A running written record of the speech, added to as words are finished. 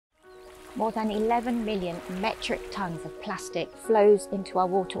More than 11 million metric tons of plastic flows into our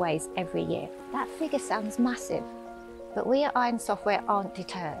waterways every year. That figure sounds massive, but we at Iron Software aren't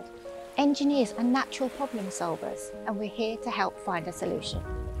deterred. Engineers are natural problem solvers, and we're here to help find a solution.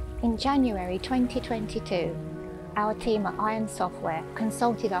 In January 2022, our team at Iron Software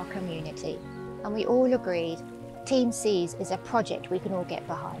consulted our community, and we all agreed Team Seas is a project we can all get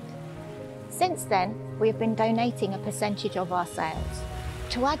behind. Since then, we have been donating a percentage of our sales.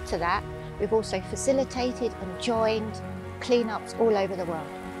 To add to that, we've also facilitated and joined cleanups all over the world.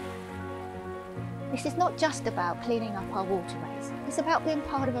 This is not just about cleaning up our waterways, it's about being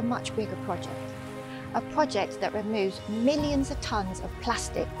part of a much bigger project. A project that removes millions of tons of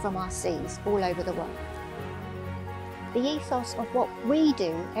plastic from our seas all over the world. The ethos of what we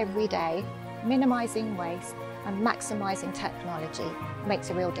do every day, minimising waste and maximising technology, makes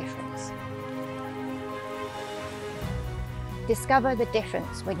a real difference. Discover the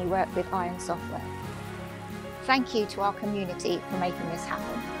difference when you work with Iron Software. Thank you to our community for making this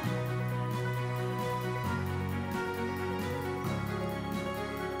happen.